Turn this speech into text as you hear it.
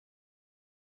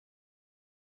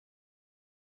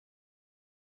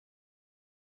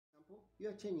you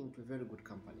are changing to a very good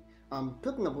company. I'm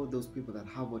talking about those people that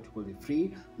have what you call the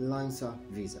freelancer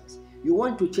visas. You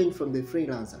want to change from the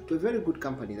freelancer to a very good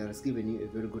company that has given you a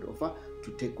very good offer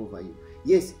to take over you.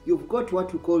 Yes, you've got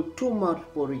what we call two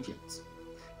multiple rejects.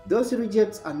 Those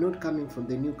rejects are not coming from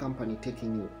the new company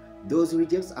taking you. Those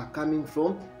rejects are coming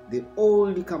from the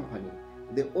old company.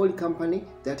 The old company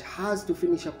that has to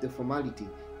finish up the formality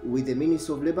with the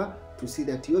Ministry of Labor to see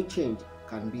that your change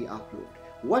can be approved.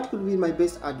 What could be my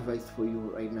best advice for you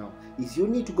right now is you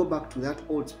need to go back to that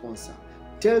old sponsor.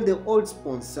 Tell the old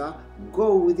sponsor,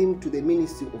 go with him to the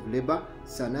Ministry of Labor,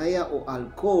 Sanaya or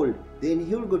Alcohol. Then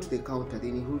he'll go to the counter,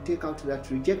 then he'll take out that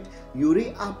reject. You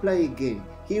reapply again.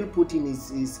 He'll put in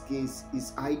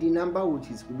his ID number, which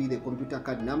will be the computer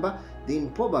card number.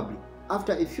 Then probably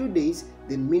after a few days,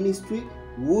 the ministry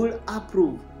will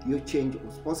approve your change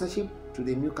of sponsorship to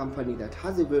the new company that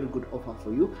has a very good offer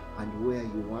for you and where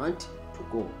you want to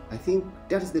go. I think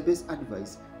that is the best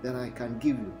advice that I can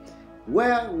give you.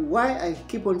 Why I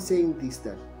keep on saying this,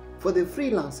 that for the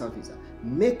freelancer visa,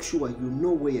 make sure you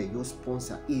know where your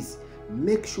sponsor is.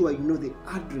 Make sure you know the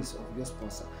address of your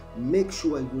sponsor. Make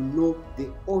sure you know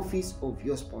the office of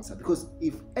your sponsor, because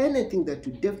if anything that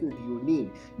you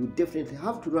need, you definitely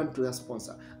have to run to that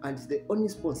sponsor, and it's the only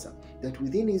sponsor that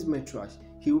within his metrage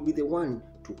he will be the one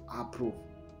to approve.